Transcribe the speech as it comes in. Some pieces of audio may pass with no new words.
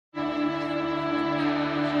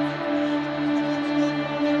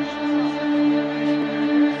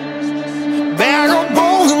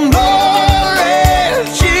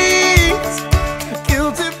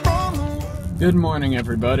Good morning,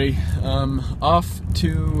 everybody. Off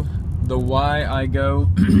to the Y I go.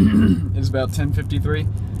 It's about 10:53.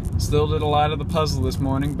 Still did a lot of the puzzle this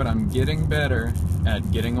morning, but I'm getting better at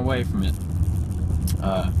getting away from it.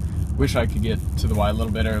 Wish I could get to the Y a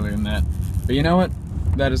little bit earlier than that. But you know what?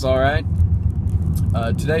 That is alright.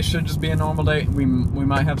 Today should just be a normal day. We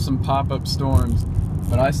might have some pop-up storms,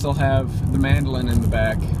 but I still have the mandolin in the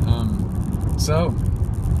back. So,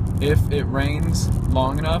 if it rains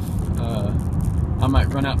long enough, I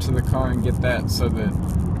might run out to the car and get that so that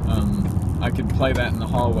I could play that in the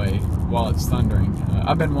hallway while it's thundering.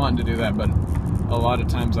 I've been wanting to do that, but a lot of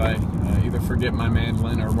times I either forget my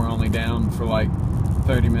mandolin or we're only down for like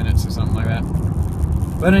 30 minutes or something like that.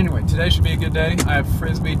 But anyway, today should be a good day. I have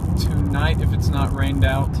Frisbee tonight if it's not rained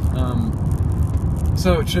out.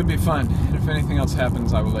 So it should be fun. And if anything else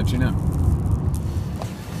happens, I will let you know.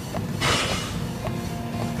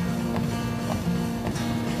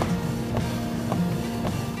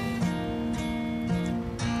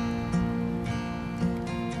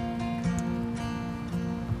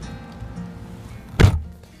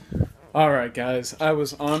 Alright guys, I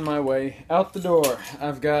was on my way out the door.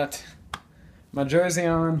 I've got my jersey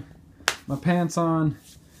on, my pants on,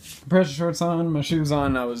 my pressure shorts on, my shoes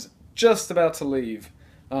on. I was just about to leave.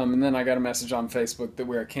 And then I got a message on Facebook that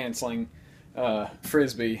we're canceling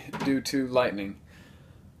Frisbee due to lightning.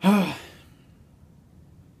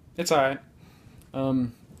 It's alright.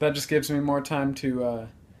 That just gives me more time to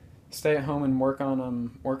stay at home and work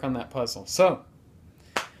on that puzzle. So,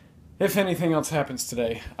 if anything else happens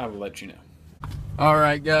today, I will let you know.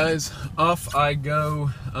 Alright guys, off I go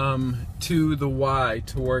to the Y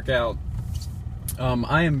to work out.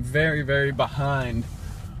 I am very, very behind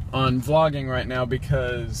on vlogging right now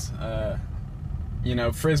because, you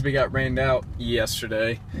know, Frisbee got rained out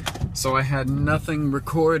yesterday, so I had nothing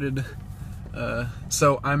recorded.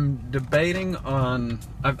 So I'm debating on,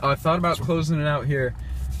 I thought about closing it out here,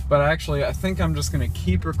 but actually I think I'm just going to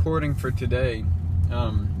keep recording for today.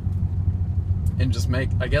 And just make,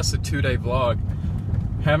 I guess, a 2-day vlog.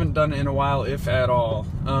 Haven't done it in a while, if at all.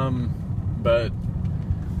 But,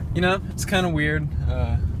 you know, it's kind of weird.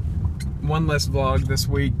 One less vlog this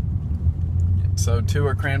week, so 2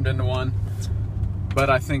 are crammed into 1. But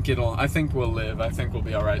I think we'll live. I think we'll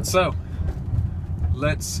be alright. So,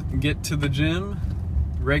 let's get to the gym.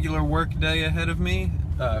 Regular work day ahead of me.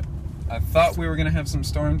 I thought we were going to have some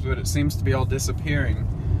storms, but it seems to be all disappearing.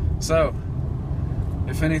 So,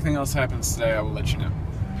 if anything else happens today, I will let you know.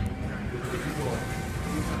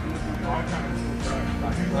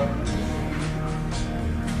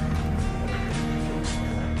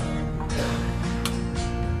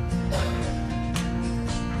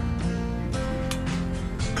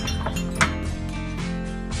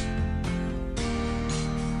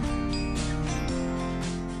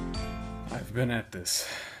 I've been at this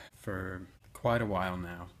for quite a while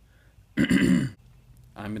now.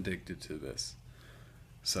 I'm addicted to this.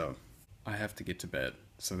 So, I have to get to bed.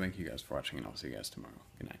 So thank you guys for watching, and I'll see you guys tomorrow.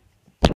 Good night.